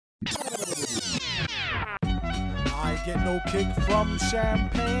get no kick from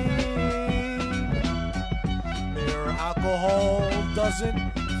champagne. Mere alcohol doesn't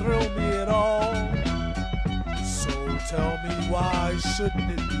thrill me at all. So tell me, why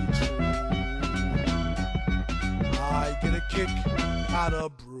shouldn't it be true? I get a kick out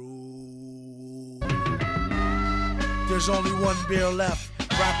of brew. There's only one beer left.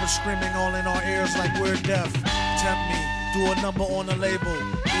 Rappers screaming all in our ears like we're deaf. Tempt me, do a number on a label.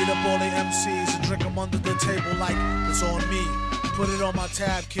 Beat up all the MCs and drink them under the table like it's on me. Put it on my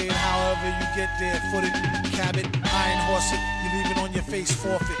tab, kid, however you get there. Foot it, cab it, iron horse it. You leave it on your face,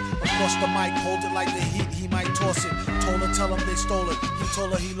 forfeit. Across the mic, hold it like the heat, he might toss it. Told her, tell him they stole it. He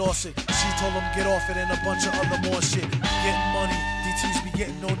told her he lost it. She told him get off it and a bunch of other more shit. Getting money, DTs be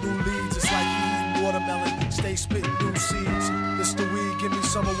getting no new leads. It's like he eating watermelon, stay spitting new seeds. This the weed, give me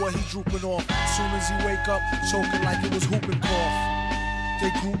some of what he drooping off. Soon as he wake up, choking like it was whooping cough. They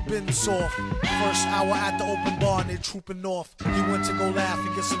grouping soft. First hour at the open bar and they trooping off. He went to go laugh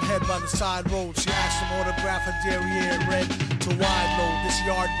and get some head by the side road. She asked him autograph her derriere, red to wide load. This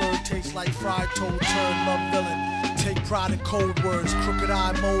yard bird tastes like fried toad, turd, love villain. Take pride in cold words, crooked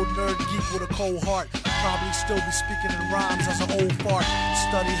eye mode, nerd geek with a cold heart. Probably still be speaking in rhymes as an old fart.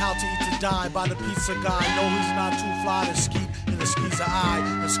 Study how to eat to die by the pizza guy. No, he's not too fly to skeet in the squeeze a eye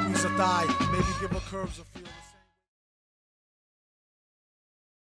and squeeze a thigh. Maybe give her curves a feel.